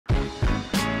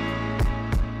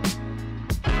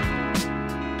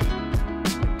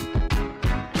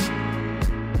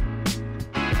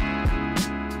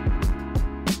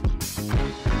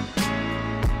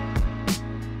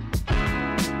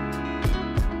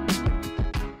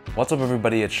What's up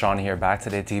everybody, it's Sean here, back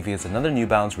today to give you guys another New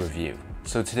Balance review.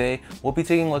 So today, we'll be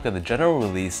taking a look at the general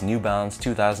release New Balance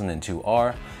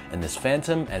 2002R in this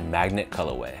Phantom and Magnet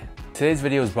colorway. Today's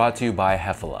video is brought to you by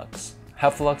Heffalux.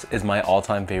 Heffalux is my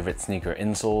all-time favorite sneaker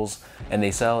insoles, and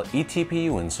they sell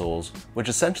eTPU insoles, which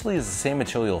essentially is the same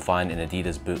material you'll find in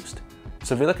Adidas Boost.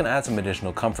 So if you're looking to add some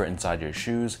additional comfort inside your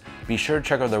shoes, be sure to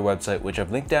check out their website, which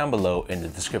I've linked down below in the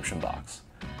description box.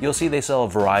 You'll see they sell a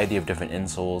variety of different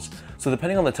insoles, so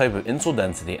depending on the type of insole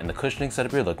density and the cushioning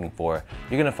setup you're looking for,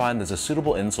 you're going to find there's a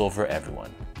suitable insole for everyone.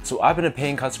 So I've been a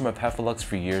paying customer of Heffalux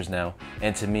for years now,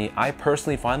 and to me, I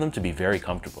personally find them to be very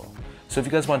comfortable. So if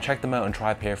you guys want to check them out and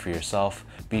try a pair for yourself,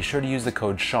 be sure to use the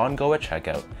code SEANGO at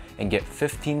checkout and get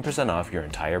 15% off your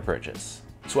entire purchase.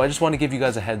 So I just want to give you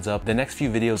guys a heads up, the next few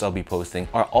videos I'll be posting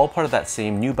are all part of that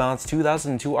same New Balance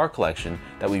 2002R collection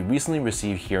that we recently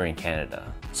received here in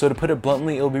Canada. So to put it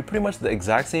bluntly, it'll be pretty much the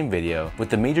exact same video, with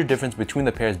the major difference between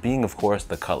the pairs being of course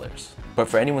the colors. But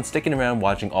for anyone sticking around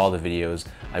watching all the videos,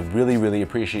 I really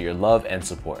appreciate your love and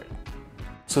support.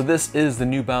 So this is the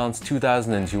New Balance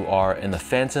 2002R in the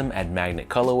Phantom and Magnet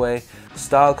colorway.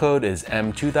 Style code is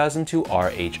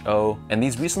M2002RHO, and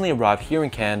these recently arrived here in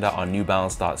Canada on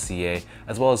newbalance.ca,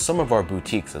 as well as some of our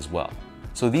boutiques as well.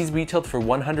 So these retailed for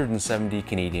 170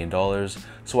 Canadian dollars,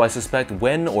 so I suspect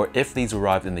when or if these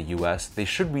arrived in the US, they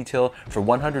should retail for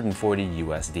 140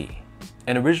 USD.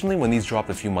 And originally when these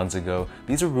dropped a few months ago,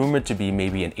 these were rumored to be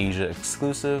maybe an Asia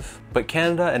exclusive, but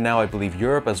Canada and now I believe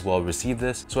Europe as well received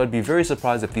this, so I'd be very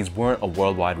surprised if these weren't a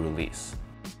worldwide release.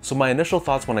 So my initial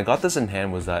thoughts when I got this in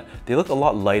hand was that they look a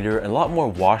lot lighter and a lot more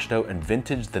washed out and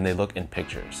vintage than they look in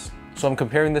pictures. So I'm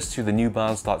comparing this to the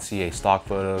newbalance.ca stock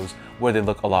photos where they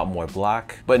look a lot more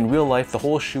black, but in real life the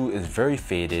whole shoe is very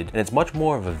faded and it's much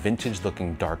more of a vintage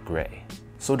looking dark gray.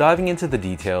 So diving into the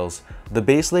details, the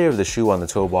base layer of the shoe on the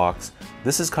toe box,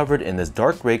 this is covered in this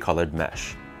dark gray colored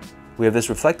mesh. We have this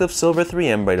reflective silver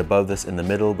 3M right above this in the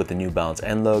middle with the New Balance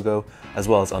N logo, as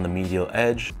well as on the medial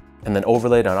edge, and then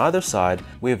overlaid on either side,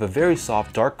 we have a very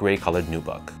soft dark gray colored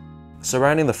nubuck.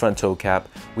 Surrounding the front toe cap,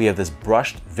 we have this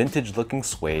brushed vintage looking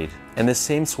suede, and this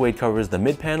same suede covers the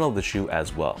mid panel of the shoe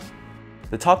as well.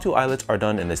 The top two eyelets are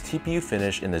done in this TPU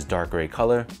finish in this dark gray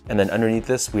color, and then underneath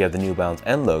this we have the New Balance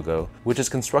N logo, which is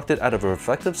constructed out of a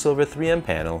reflective silver 3M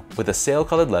panel with a sail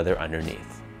colored leather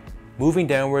underneath. Moving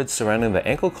downwards surrounding the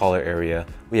ankle collar area,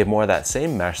 we have more of that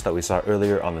same mesh that we saw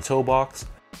earlier on the toe box,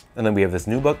 and then we have this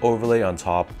nubuck overlay on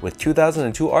top with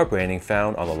 2002R branding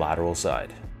found on the lateral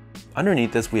side.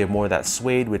 Underneath this we have more of that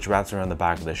suede which wraps around the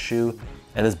back of the shoe,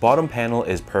 and this bottom panel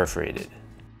is perforated.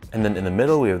 And then in the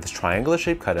middle we have this triangular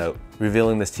shaped cutout,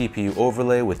 revealing this TPU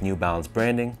overlay with New Balance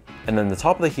branding, and then the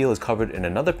top of the heel is covered in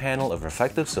another panel of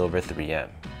reflective silver 3M.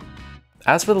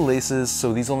 As for the laces,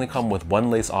 so these only come with one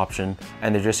lace option,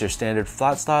 and they're just your standard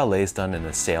flat style lace done in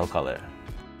a sail color.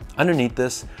 Underneath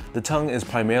this, the tongue is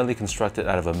primarily constructed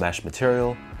out of a mesh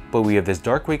material, but we have this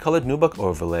dark gray colored nubuck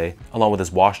overlay, along with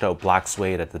this washed out black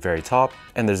suede at the very top,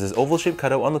 and there's this oval shaped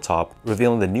cutout on the top,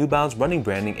 revealing the New Balance running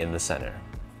branding in the center.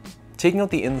 Taking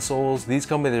out the insoles, these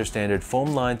come with their standard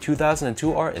foam lined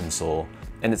 2002R insole,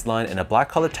 and it's lined in a black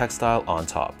colored textile on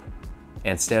top.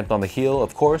 And stamped on the heel,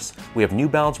 of course, we have New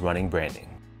Balance running branding.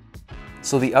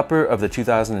 So the upper of the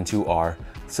 2002R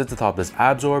sits atop this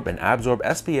Absorb and Absorb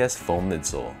SPS foam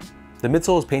midsole. The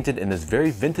midsole is painted in this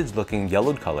very vintage looking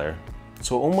yellowed color,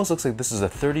 so it almost looks like this is a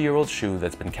 30-year-old shoe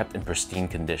that's been kept in pristine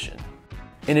condition.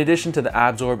 In addition to the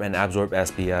Absorb and Absorb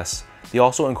SPS, they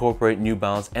also incorporate New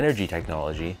Balance Energy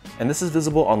technology, and this is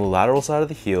visible on the lateral side of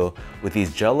the heel with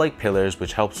these gel-like pillars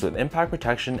which helps with impact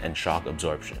protection and shock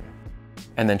absorption.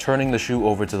 And then turning the shoe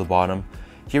over to the bottom,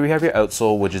 here we have your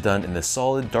outsole which is done in this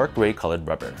solid dark gray colored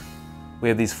rubber. We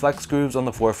have these flex grooves on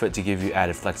the forefoot to give you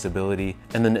added flexibility,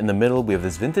 and then in the middle we have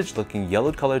this vintage looking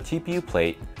yellowed colored TPU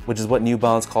plate, which is what New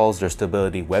Balance calls their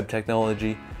stability web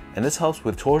technology, and this helps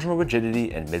with torsional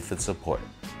rigidity and midfoot support.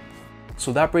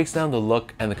 So that breaks down the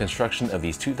look and the construction of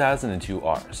these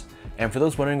 2002Rs. And for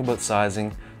those wondering about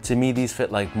sizing, to me these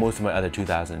fit like most of my other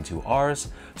 2002Rs,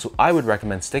 so I would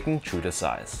recommend sticking true to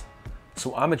size.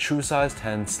 So I'm a true size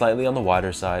 10, slightly on the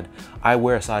wider side. I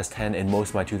wear a size 10 in most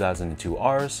of my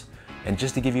 2002Rs, and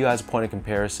just to give you guys a point of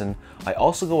comparison, I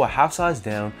also go a half size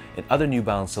down in other New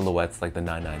Balance silhouettes like the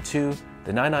 992,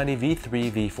 the 990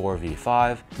 V3, V4,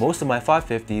 V5, most of my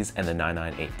 550s, and the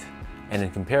 998. And in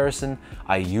comparison,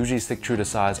 I usually stick true to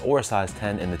size or a size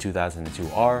 10 in the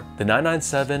 2002R, the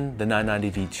 997, the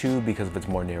 990 V2 because of its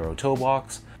more narrow toe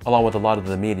box, along with a lot of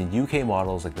the made in UK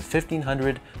models like the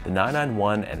 1500, the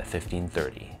 991, and the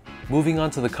 1530. Moving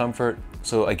on to the comfort,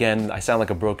 so again, I sound like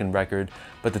a broken record,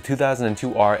 but the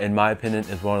 2002R in my opinion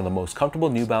is one of the most comfortable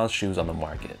New Balance shoes on the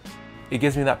market. It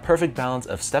gives me that perfect balance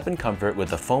of step and comfort with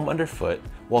the foam underfoot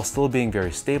while still being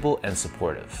very stable and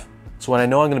supportive. So when I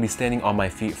know I'm going to be standing on my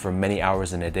feet for many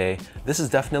hours in a day, this is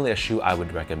definitely a shoe I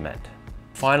would recommend.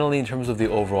 Finally, in terms of the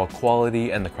overall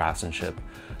quality and the craftsmanship,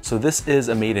 so this is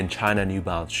a made in China New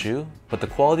Balance shoe, but the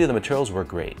quality of the materials were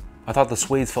great. I thought the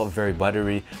suede felt very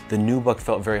buttery, the nubuck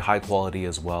felt very high quality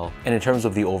as well. And in terms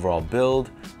of the overall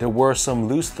build, there were some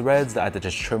loose threads that I had to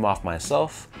just trim off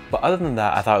myself. But other than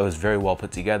that, I thought it was very well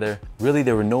put together. Really,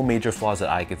 there were no major flaws that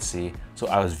I could see, so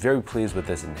I was very pleased with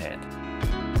this in hand.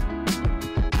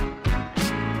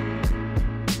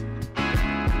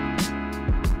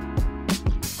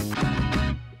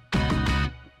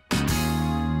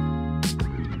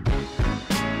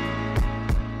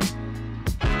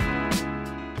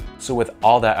 So with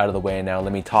all that out of the way now,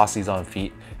 let me toss these on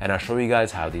feet and I'll show you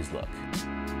guys how these look.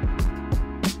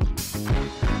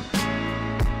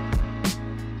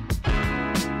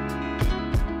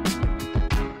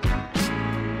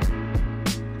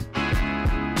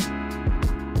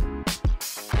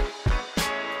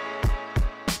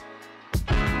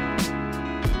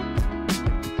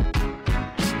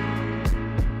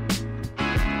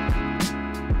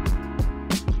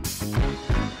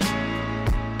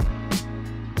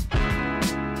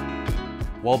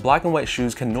 While black and white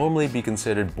shoes can normally be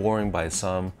considered boring by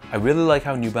some, I really like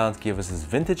how New Balance gave us this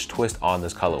vintage twist on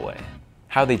this colorway.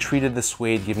 How they treated the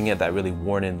suede, giving it that really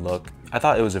worn-in look. I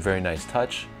thought it was a very nice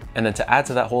touch. And then to add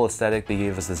to that whole aesthetic, they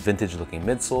gave us this vintage-looking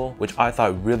midsole, which I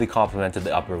thought really complemented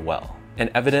the upper well. And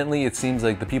evidently, it seems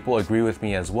like the people agree with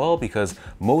me as well because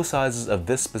most sizes of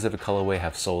this specific colorway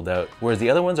have sold out, whereas the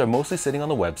other ones are mostly sitting on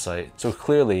the website. So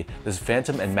clearly, this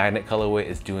Phantom and Magnet colorway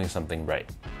is doing something right.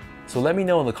 So let me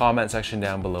know in the comment section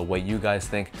down below what you guys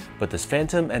think about this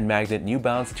Phantom and Magnet New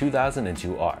Balance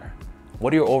 2002R.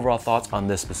 What are your overall thoughts on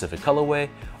this specific colorway?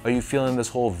 Are you feeling this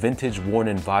whole vintage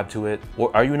worn-in vibe to it?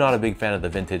 Or are you not a big fan of the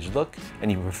vintage look and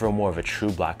you prefer more of a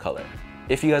true black color?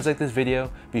 If you guys like this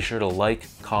video, be sure to like,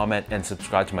 comment, and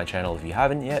subscribe to my channel if you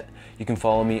haven't yet. You can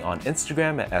follow me on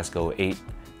Instagram at sgo8,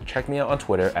 check me out on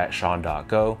Twitter at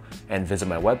sean.go, and visit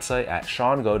my website at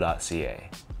seango.ca.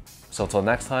 So until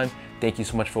next time, thank you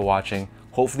so much for watching.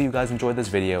 Hopefully you guys enjoyed this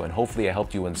video and hopefully I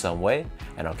helped you in some way,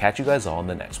 and I'll catch you guys all in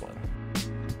the next one.